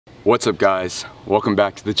What's up guys? Welcome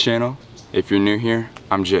back to the channel. If you're new here,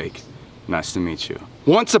 I'm Jake. Nice to meet you.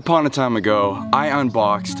 Once upon a time ago, I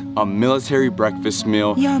unboxed a military breakfast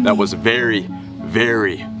meal that was very,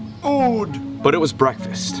 very old. But it was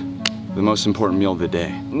breakfast, the most important meal of the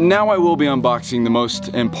day. Now I will be unboxing the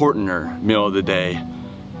most importanter meal of the day,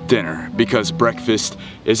 dinner, because breakfast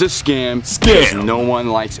is a scam. Because no one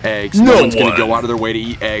likes eggs. No one's gonna go out of their way to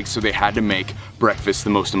eat eggs, so they had to make breakfast the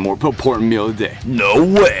most important meal of the day. No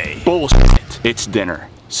way. Bullshit. It's dinner.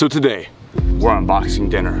 So today, we're unboxing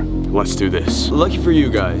dinner. Let's do this. Lucky for you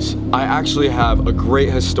guys, I actually have a great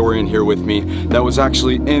historian here with me that was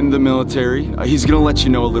actually in the military. He's gonna let you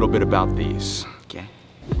know a little bit about these. Okay.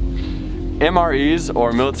 MREs,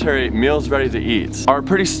 or military meals ready to eat, are a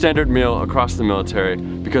pretty standard meal across the military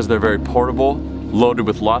because they're very portable, loaded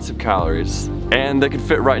with lots of calories, and they can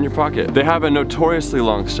fit right in your pocket. They have a notoriously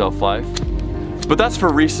long shelf life, but that's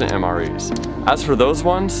for recent MREs. As for those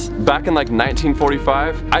ones, back in like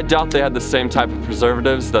 1945, I doubt they had the same type of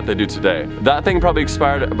preservatives that they do today. That thing probably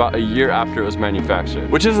expired about a year after it was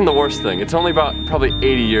manufactured, which isn't the worst thing. It's only about probably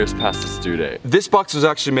 80 years past its due date. This box was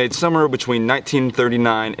actually made somewhere between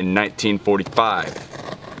 1939 and 1945.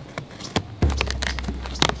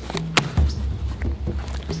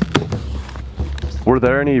 Were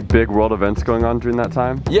there any big world events going on during that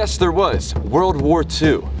time? Yes, there was. World War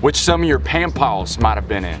II, which some of your pen pals might have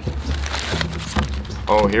been in.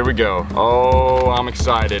 Oh, here we go. Oh, I'm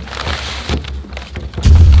excited.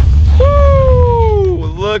 Woo!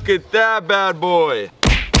 Look at that bad boy.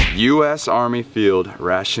 U.S. Army Field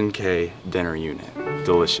Ration K Dinner Unit.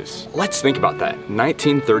 Delicious. Let's think about that.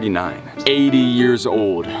 1939. 80 years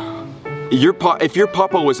old. If your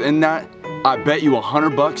papa was in that, I bet you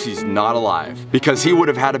 $100 he's not alive. Because he would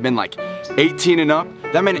have had to been like 18 and up.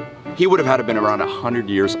 That meant he would have had to been around 100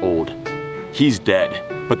 years old. He's dead.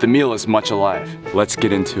 But the meal is much alive. Let's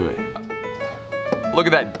get into it. Look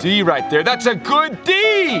at that D right there. That's a good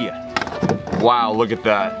D! Wow, look at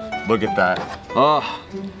that. Look at that. Oh,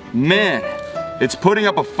 man. It's putting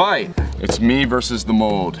up a fight. It's me versus the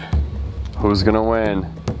mold. Who's gonna win?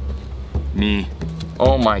 Me.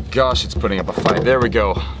 Oh my gosh, it's putting up a fight. There we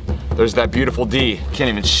go. There's that beautiful D. Can't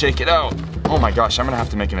even shake it out. Oh my gosh, I'm gonna have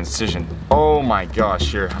to make an incision. Oh my gosh,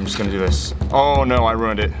 here, I'm just gonna do this. Oh no, I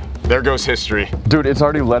ruined it. There goes history. Dude, it's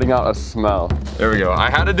already letting out a smell. There we go. I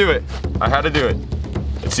had to do it. I had to do it.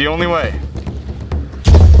 It's the only way.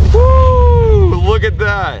 Woo! Look at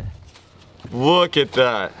that. Look at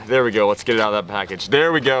that. There we go. Let's get it out of that package.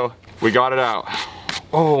 There we go. We got it out.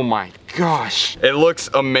 Oh my gosh. It looks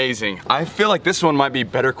amazing. I feel like this one might be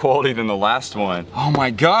better quality than the last one. Oh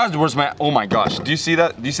my God. Where's my, oh my gosh. Do you see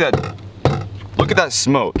that? Do you see that? Look at that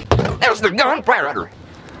smoke. There's the gunpowder.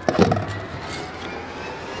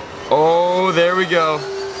 Oh, there we go.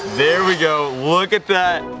 There we go. Look at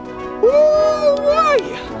that.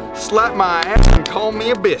 Woo! Slap my ass and call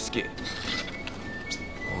me a biscuit.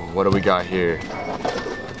 Oh, what do we got here?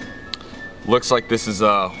 Looks like this is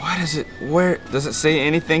what is it? Where does it say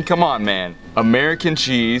anything? Come on, man. American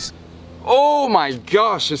cheese. Oh my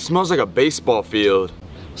gosh, it smells like a baseball field.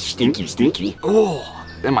 Stinky, stinky. Oh,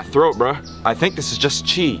 in my throat, bruh. I think this is just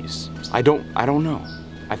cheese. I don't know.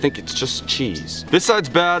 I think it's just cheese. This side's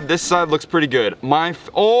bad, this side looks pretty good.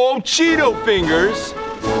 Oh, Cheeto fingers!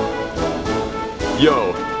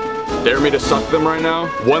 Yo, dare me to suck them right now?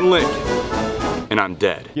 One lick, and I'm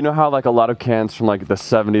dead. You know how like a lot of cans from like the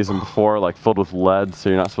 70s and before like filled with lead, so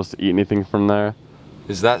you're not supposed to eat anything from there?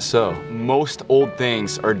 Is that so? Most old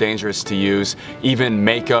things are dangerous to use. Even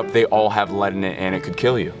makeup, they all have lead in it and it could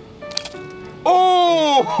kill you.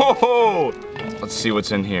 Oh! Let's see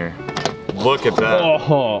what's in here. Look at that.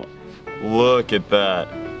 Oh. Look at that.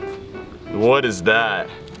 What is that?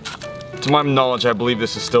 To my knowledge, I believe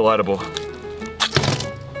this is still edible.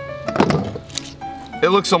 It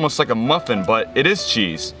looks almost like a muffin, but it is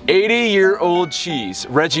cheese. 80-year-old cheese.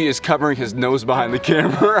 Reggie is covering his nose behind the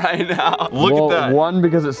camera right now. Look at that. One,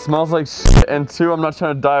 because it smells like shit, and two, I'm not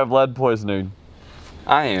trying to die of lead poisoning.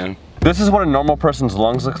 I am. This is what a normal person's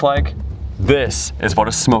lungs look like. This is what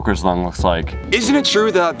a smoker's lung looks like. Isn't it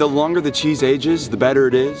true that the longer the cheese ages, the better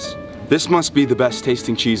it is? This must be the best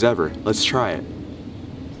tasting cheese ever. Let's try it.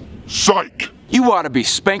 Psych! You ought to be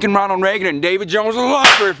spanking Ronald Reagan and David Jones a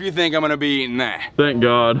locker if you think I'm gonna be eating that. Thank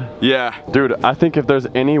God. Yeah. Dude, I think if there's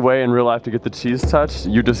any way in real life to get the cheese touched,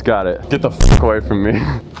 you just got it. Get the fuck away from me.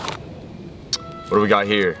 What do we got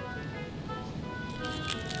here?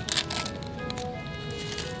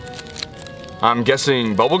 I'm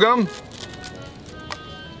guessing bubblegum?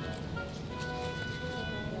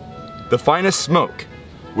 The finest smoke.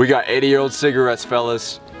 We got 80-year-old cigarettes,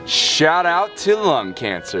 fellas. Shout out to lung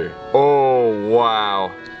cancer. Oh,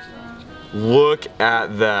 wow. Look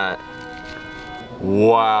at that.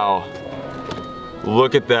 Wow.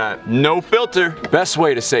 Look at that. No filter. Best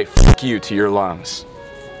way to say fuck you to your lungs.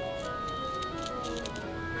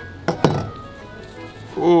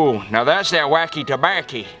 Ooh, now that's that wacky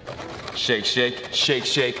tobacco. Shake, shake, shake,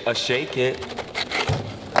 shake, shake it.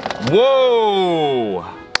 Whoa!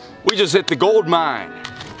 We just hit the gold mine.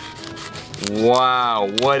 Wow,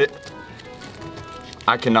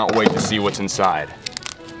 I cannot wait to see what's inside.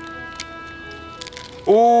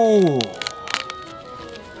 Ooh.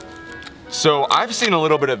 So I've seen a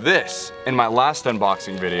little bit of this in my last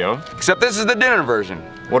unboxing video, except this is the dinner version.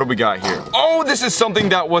 What do we got here? Oh, this is something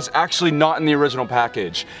that was actually not in the original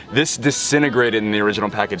package. This disintegrated in the original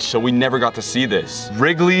package, so we never got to see this.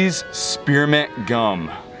 Wrigley's Spearmint Gum.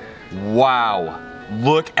 Wow,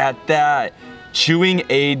 look at that. Chewing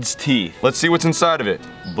aids teeth. Let's see what's inside of it.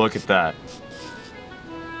 Look at that.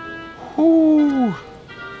 Whoo.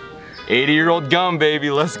 80-year-old gum, baby,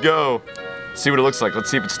 let's go. See what it looks like. Let's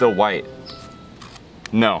see if it's still white.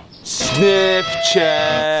 No. Sniff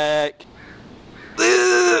check.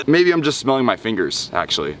 Maybe I'm just smelling my fingers,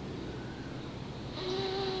 actually.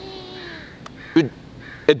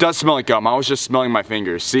 It does smell like gum. I was just smelling my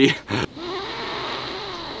fingers, see?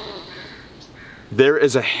 There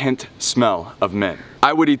is a hint smell of mint.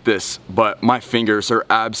 I would eat this, but my fingers are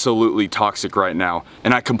absolutely toxic right now,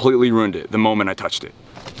 and I completely ruined it the moment I touched it.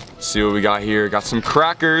 See what we got here. Got some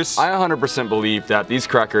crackers. I 100% believe that these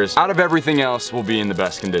crackers, out of everything else, will be in the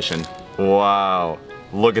best condition. Wow,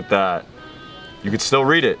 look at that. You could still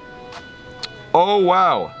read it. Oh,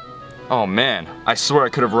 wow. Oh man, I swear I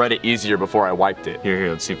could have read it easier before I wiped it. Here,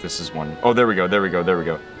 let's see if this is one. Oh, there we go, there we go, there we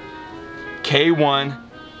go. K1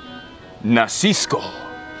 Nasisco.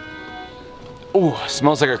 Ooh,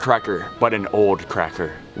 smells like a cracker, but an old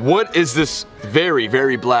cracker. What is this very,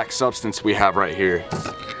 very black substance we have right here?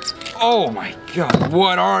 Oh my God,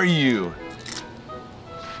 what are you?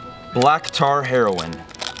 Black tar heroin.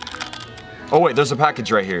 Oh wait, there's a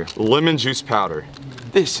package right here. Lemon juice powder.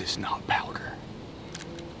 This is not powder.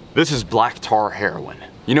 This is black tar heroin.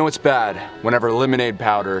 You know it's bad whenever lemonade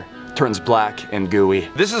powder turns black and gooey.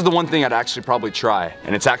 This is the one thing I'd actually probably try,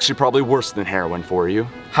 and it's actually probably worse than heroin for you.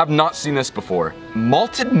 Have not seen this before.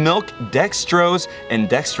 Malted milk, dextrose, and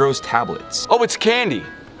dextrose tablets. Oh, it's candy.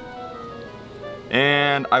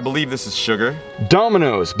 And I believe this is sugar.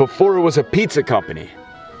 Domino's, before it was a pizza company.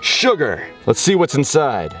 Sugar. Let's see what's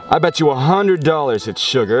inside. I bet you $100 it's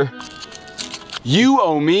sugar. You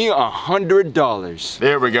owe me $100.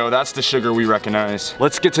 There we go, that's the sugar we recognize.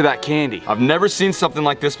 Let's get to that candy. I've never seen something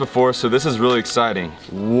like this before, so this is really exciting.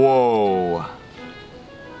 Whoa.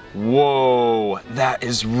 Whoa, that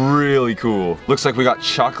is really cool. Looks like we got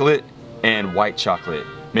chocolate and white chocolate.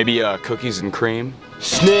 Maybe cookies and cream.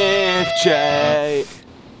 Sniff check.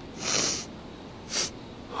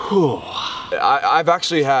 I've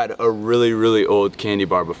actually had a really, really old candy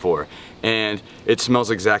bar before, and it smells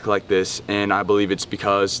exactly like this, and I believe it's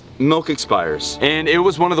because milk expires. And it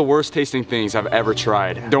was one of the worst tasting things I've ever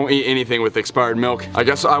tried. Don't eat anything with expired milk. I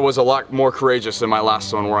guess I was a lot more courageous than my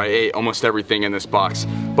last one where I ate almost everything in this box.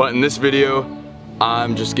 But in this video,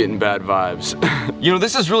 I'm just getting bad vibes. You know,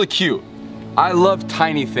 this is really cute. I love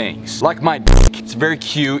tiny things, like my dick. It's very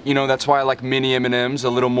cute, you know, that's why I like mini M&Ms a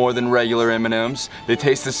little more than regular M&Ms. They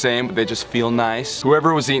taste the same, but they just feel nice.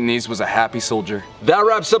 Whoever was eating these was a happy soldier. That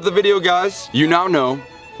wraps up the video, guys. You now know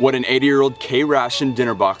what an 80-year-old K-ration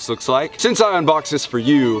dinner box looks like. Since I unboxed this for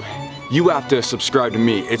you, you have to subscribe to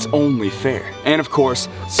me. It's only fair. And of course,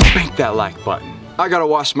 spank that like button. I gotta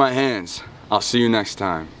wash my hands. I'll see you next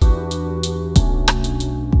time.